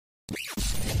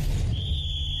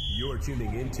You're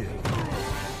tuning into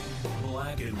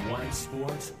Black and White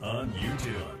Sports on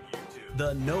YouTube.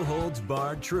 The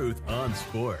no-holds-barred truth on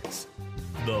sports.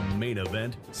 The main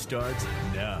event starts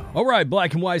now. All right,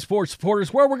 Black and White Sports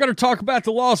supporters, where we're going to talk about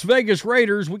the Las Vegas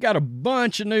Raiders. We got a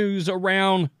bunch of news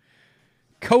around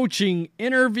coaching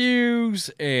interviews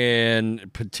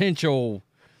and potential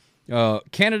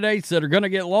candidates that are going to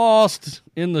get lost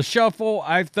in the shuffle.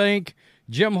 I think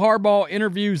Jim Harbaugh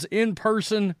interviews in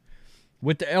person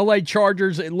with the LA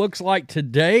Chargers. It looks like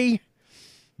today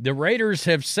the Raiders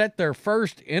have set their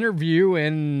first interview,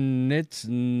 and it's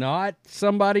not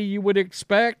somebody you would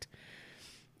expect.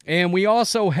 And we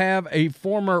also have a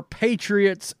former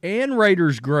Patriots and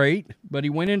Raiders great, but he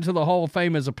went into the Hall of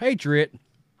Fame as a Patriot,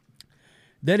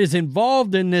 that is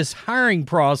involved in this hiring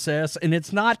process, and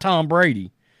it's not Tom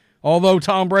Brady, although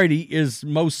Tom Brady is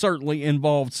most certainly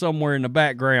involved somewhere in the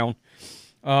background.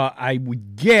 I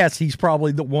would guess he's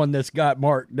probably the one that's got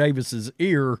Mark Davis's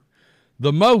ear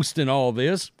the most in all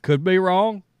this. Could be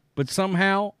wrong, but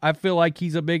somehow I feel like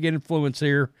he's a big influence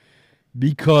here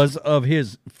because of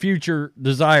his future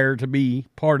desire to be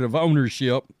part of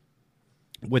ownership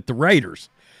with the Raiders.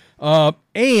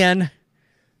 And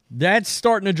that's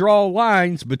starting to draw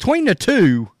lines between the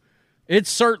two. It's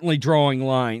certainly drawing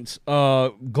lines.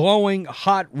 Glowing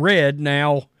hot red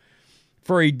now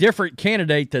for a different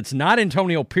candidate that's not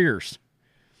Antonio Pierce.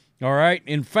 All right.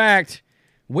 In fact,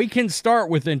 we can start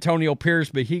with Antonio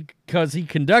Pierce, because he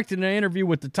conducted an interview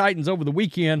with the Titans over the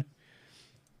weekend,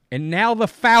 and now the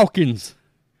Falcons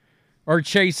are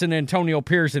chasing Antonio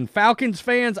Pierce. And Falcons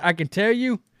fans, I can tell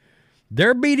you,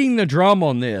 they're beating the drum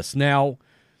on this. Now,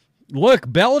 look,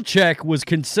 Belichick was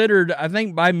considered, I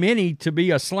think, by many to be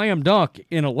a slam dunk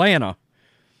in Atlanta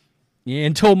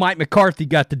until Mike McCarthy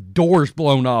got the doors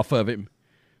blown off of him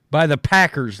by the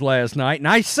Packers last night. And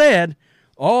I said,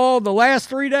 the last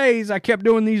 3 days I kept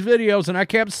doing these videos, and I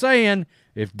kept saying,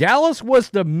 if Dallas was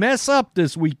to mess up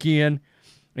this weekend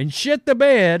and shit the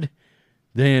bed,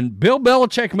 then Bill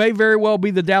Belichick may very well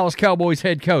be the Dallas Cowboys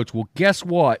head coach. Well, guess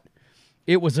what?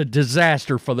 It was a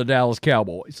disaster for the Dallas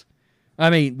Cowboys. I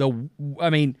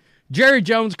mean, Jerry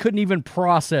Jones couldn't even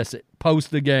process it post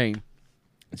the game.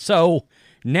 So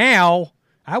now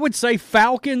I would say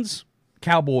Falcons,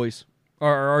 Cowboys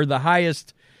are the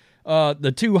highest,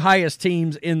 the two highest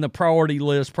teams in the priority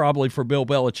list probably for Bill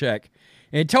Belichick.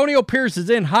 Antonio Pierce is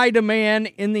in high demand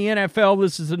in the NFL.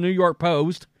 This is the New York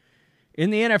Post.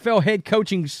 In the NFL head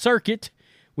coaching circuit,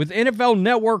 with NFL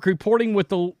Network reporting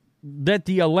that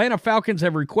the Atlanta Falcons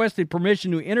have requested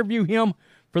permission to interview him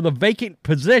for the vacant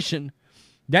position.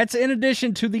 That's in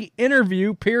addition to the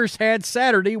interview Pierce had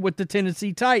Saturday with the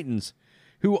Tennessee Titans,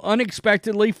 who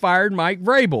unexpectedly fired Mike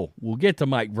Vrabel. We'll get to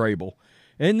Mike Vrabel.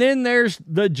 And then there's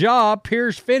the job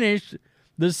Pierce finished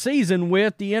the season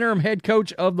with, the interim head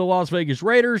coach of the Las Vegas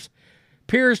Raiders.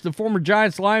 Pierce, the former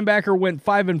Giants linebacker, went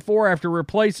 5-4 after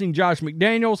replacing Josh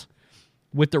McDaniels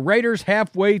with the Raiders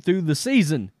halfway through the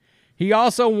season. He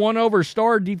also won over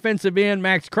star defensive end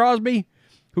Max Crosby,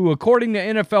 who, according to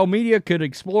NFL media, could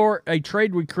explore a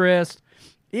trade request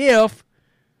if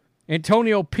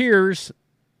Antonio Pierce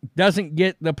doesn't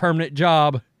get the permanent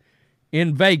job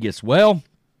in Vegas. Well,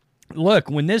 look,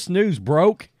 when this news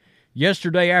broke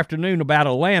yesterday afternoon about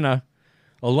Atlanta,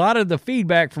 a lot of the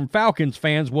feedback from Falcons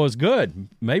fans was good.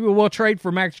 Maybe we'll trade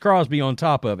for Max Crosby on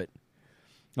top of it.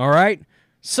 All right?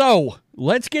 So,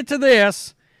 let's get to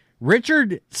this.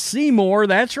 Richard Seymour,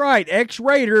 that's right,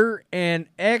 ex-Raider and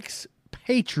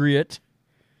ex-Patriot,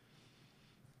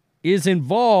 is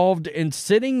involved in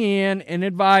sitting in and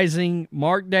advising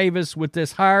Mark Davis with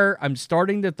this hire. I'm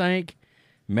starting to think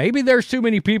maybe there's too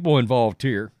many people involved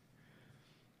here.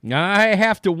 Now, I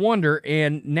have to wonder,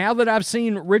 and now that I've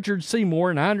seen Richard Seymour,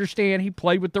 and I understand he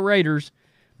played with the Raiders,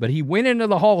 but he went into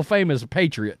the Hall of Fame as a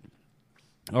Patriot.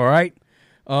 All right?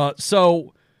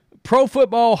 So, Pro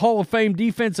Football Hall of Fame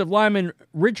defensive lineman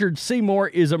Richard Seymour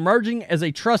is emerging as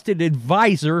a trusted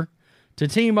advisor to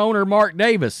team owner Mark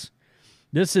Davis.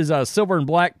 This is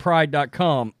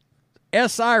silverandblackpride.com.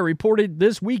 SI reported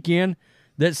this weekend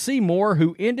that Seymour,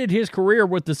 who ended his career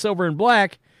with the Silver and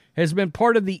Black, has been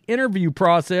part of the interview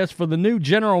process for the new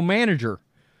general manager.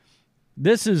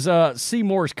 This is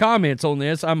Seymour's comments on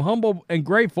this. I'm humble and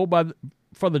grateful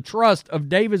for the trust of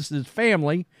Davis's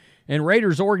family and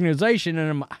Raiders organization,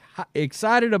 and I'm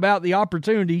excited about the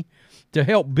opportunity to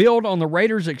help build on the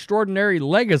Raiders' extraordinary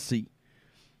legacy.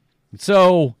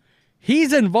 So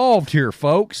he's involved here,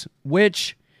 folks,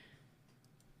 which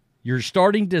you're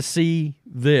starting to see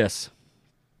this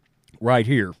right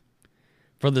here.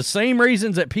 For the same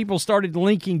reasons that people started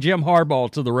linking Jim Harbaugh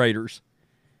to the Raiders.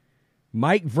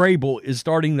 Mike Vrabel is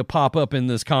starting to pop up in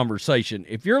this conversation.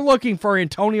 If you're looking for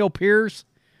Antonio Pierce,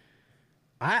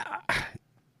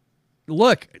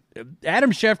 look,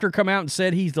 Adam Schefter come out and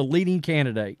said he's the leading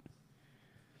candidate.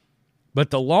 But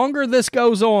the longer this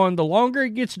goes on, the longer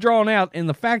it gets drawn out, and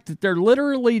the fact that they're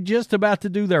literally just about to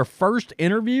do their first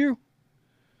interview,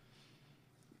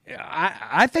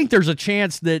 I think there's a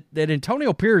chance that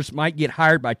Antonio Pierce might get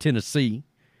hired by Tennessee.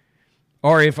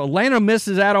 Or if Atlanta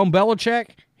misses out on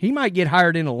Belichick, he might get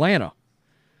hired in Atlanta.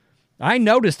 I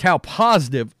noticed how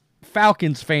positive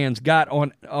Falcons fans got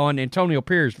on Antonio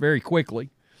Pierce very quickly.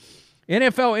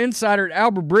 NFL insider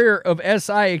Albert Breer of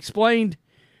SI explained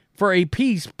for a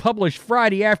piece published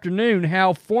Friday afternoon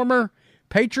how former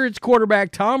Patriots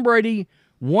quarterback Tom Brady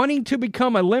wanting to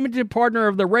become a limited partner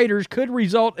of the Raiders could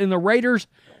result in the Raiders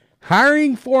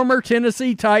hiring former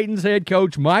Tennessee Titans head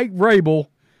coach Mike Vrabel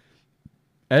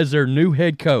as their new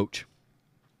head coach.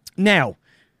 Now,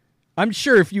 I'm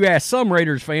sure if you ask some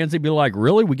Raiders fans, they'd be like,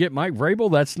 really? We get Mike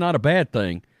Vrabel? That's not a bad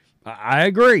thing. I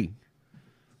agree.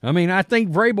 I mean, I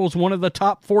think Vrabel's one of the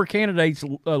top 4 candidates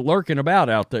lurking about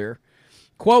out there.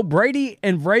 Quote, Brady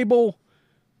and Vrabel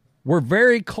were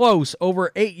very close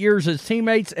over 8 years as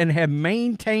teammates and have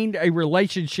maintained a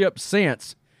relationship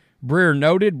since. Breer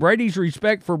noted Brady's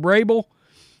respect for Vrabel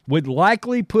would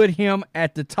likely put him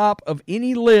at the top of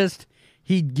any list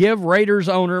he'd give Raiders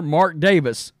owner Mark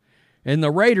Davis. And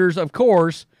the Raiders, of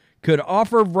course, could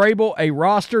offer Vrabel a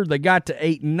roster that got to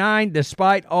 8-9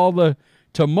 despite all the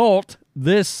tumult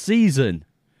this season.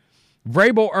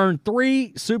 Vrabel earned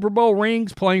 3 Super Bowl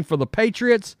rings playing for the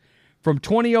Patriots from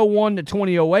 2001 to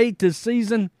 2008 this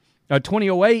season,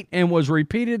 2008, and was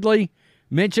repeatedly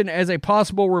mentioned as a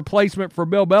possible replacement for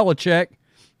Bill Belichick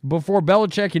before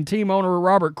Belichick and team owner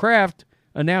Robert Kraft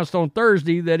announced on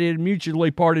Thursday that it had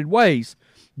mutually parted ways.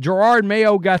 Gerard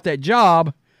Mayo got that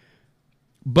job,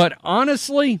 but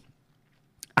honestly,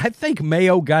 I think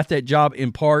Mayo got that job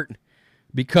in part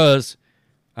because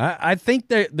I think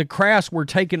that the Krafts were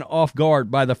taken off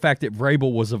guard by the fact that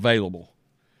Vrabel was available.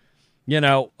 You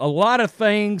know, a lot of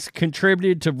things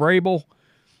contributed to Vrabel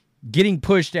getting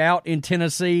pushed out in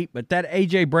Tennessee, but that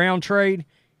A.J. Brown trade,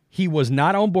 he was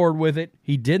not on board with it.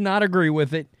 He did not agree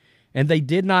with it, and they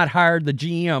did not hire the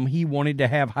GM he wanted to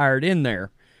have hired in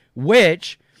there,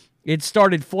 which it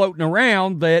started floating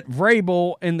around that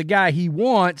Vrabel and the guy he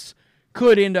wants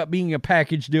could end up being a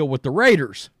package deal with the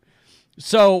Raiders.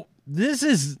 So this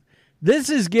is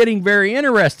getting very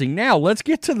interesting. Now, let's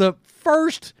get to the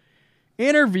first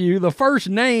interview, the first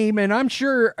name, and I'm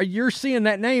sure you're seeing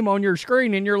that name on your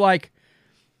screen, and you're like,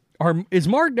 is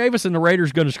Mark Davis and the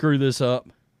Raiders going to screw this up?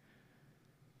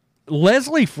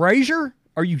 Leslie Frazier?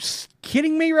 Are you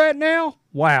kidding me right now?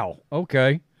 Wow,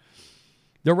 okay.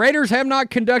 The Raiders have not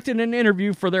conducted an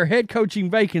interview for their head coaching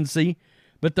vacancy,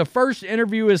 but the first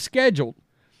interview is scheduled.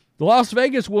 Las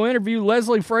Vegas will interview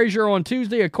Leslie Frazier on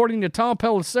Tuesday, according to Tom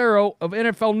Pelissero of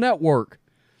NFL Network.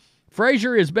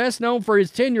 Frazier is best known for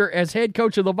his tenure as head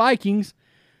coach of the Vikings,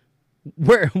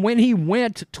 when he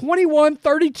went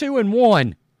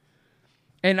 21-32-1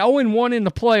 and 0-1 in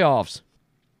the playoffs.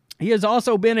 He has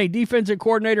also been a defensive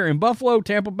coordinator in Buffalo,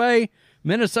 Tampa Bay,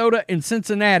 Minnesota, and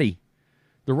Cincinnati.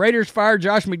 The Raiders fired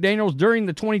Josh McDaniels during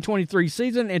the 2023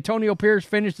 season. Antonio Pierce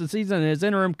finished the season as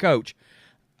interim coach.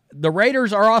 The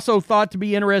Raiders are also thought to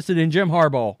be interested in Jim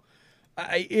Harbaugh.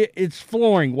 It's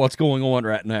flooring what's going on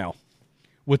right now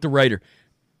with the Raiders.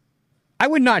 I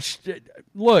would not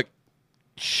look.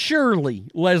 Surely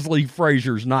Leslie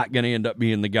Frazier's not going to end up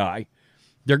being the guy.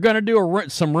 They're going to do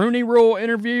some Rooney Rule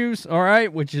interviews, all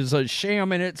right, which is a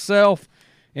sham in itself.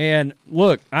 And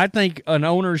look, I think an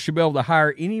owner should be able to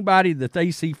hire anybody that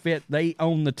they see fit. They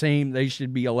own the team. They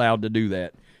should be allowed to do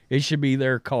that. It should be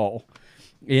their call.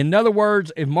 In other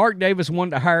words, if Mark Davis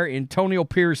wanted to hire Antonio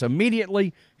Pierce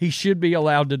immediately, he should be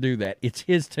allowed to do that. It's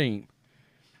his team.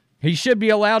 He should be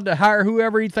allowed to hire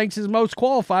whoever he thinks is most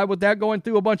qualified without going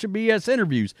through a bunch of BS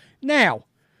interviews. Now,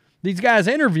 these guys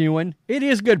interviewing, it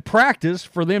is good practice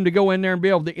for them to go in there and be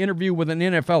able to interview with an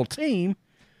NFL team,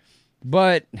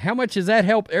 but how much does that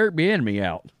help Eric Bieniemy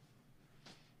out?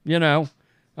 You know,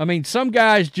 I mean, some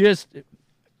guys just,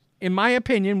 in my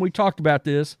opinion, we talked about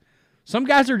this, some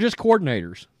guys are just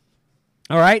coordinators,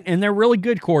 all right, and they're really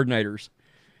good coordinators.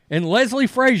 And Leslie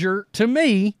Frazier, to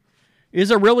me, is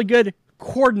a really good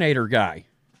coordinator guy,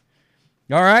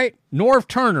 all right? Norv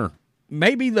Turner,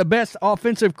 maybe the best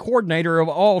offensive coordinator of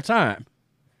all time.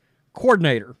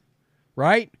 Coordinator,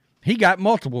 right? He got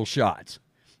multiple shots.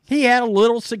 He had a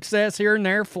little success here and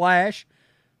there, flash,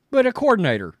 but a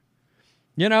coordinator.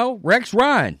 You know, Rex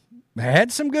Ryan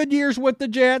had some good years with the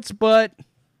Jets, but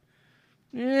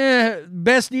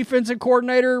Best defensive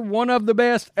coordinator, one of the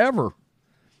best ever,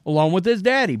 along with his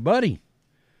daddy, Buddy.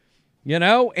 You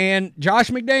know, and Josh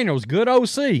McDaniels, good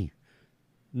OC,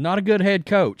 not a good head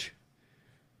coach.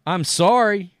 I'm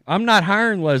sorry. I'm not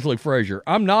hiring Leslie Frazier.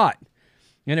 I'm not.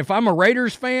 And if I'm a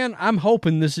Raiders fan, I'm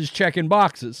hoping this is checking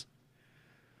boxes.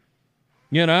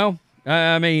 You know,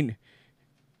 I mean,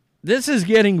 this is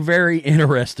getting very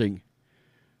interesting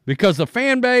because the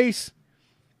fan base,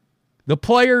 the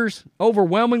players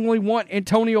overwhelmingly want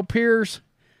Antonio Pierce.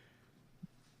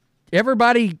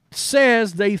 Everybody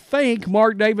says they think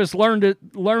Mark Davis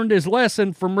learned his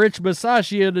lesson from Rich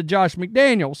Bisaccia to Josh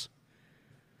McDaniels.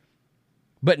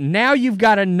 But now you've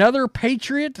got another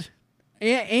Patriot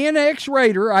and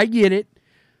ex-Raider, I get it,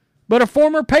 but a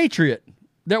former Patriot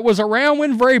that was around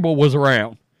when Vrabel was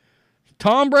around.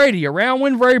 Tom Brady around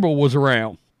when Vrabel was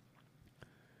around.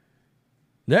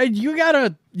 You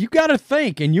gotta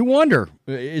think, and you wonder,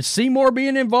 is Seymour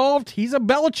being involved? He's a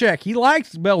Belichick. He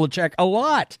likes Belichick a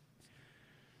lot.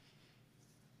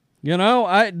 You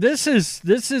know, this is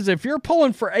if you're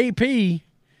pulling for AP, the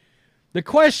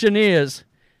question is,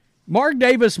 Mark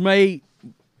Davis may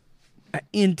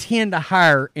intend to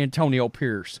hire Antonio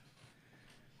Pierce.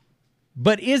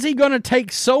 But is he going to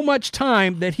take so much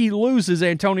time that he loses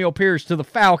Antonio Pierce to the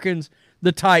Falcons,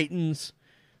 the Titans,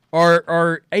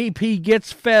 or AP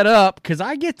gets fed up? Because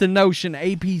I get the notion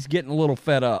AP's getting a little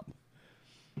fed up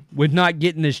with not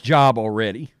getting this job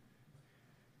already.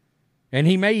 And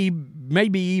he may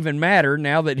be even madder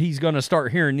now that he's going to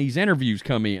start hearing these interviews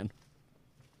come in.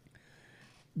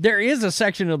 There is a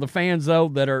section of the fans, though,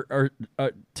 that are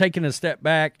taking a step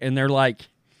back, and they're like,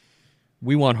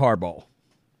 we want Harbaugh.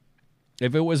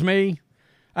 If it was me,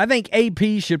 I think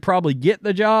AP should probably get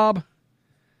the job,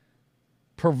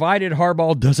 provided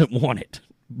Harbaugh doesn't want it.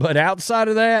 But outside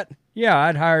of that, yeah,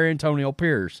 I'd hire Antonio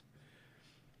Pierce.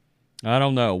 I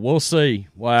don't know. We'll see.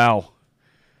 Wow.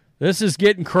 This is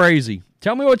getting crazy.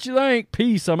 Tell me what you think.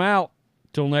 Peace. I'm out.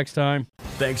 Till next time.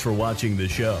 Thanks for watching the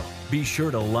show. Be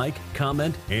sure to like,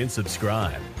 comment, and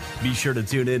subscribe. Be sure to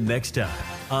tune in next time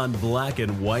on Black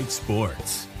and White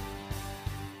Sports.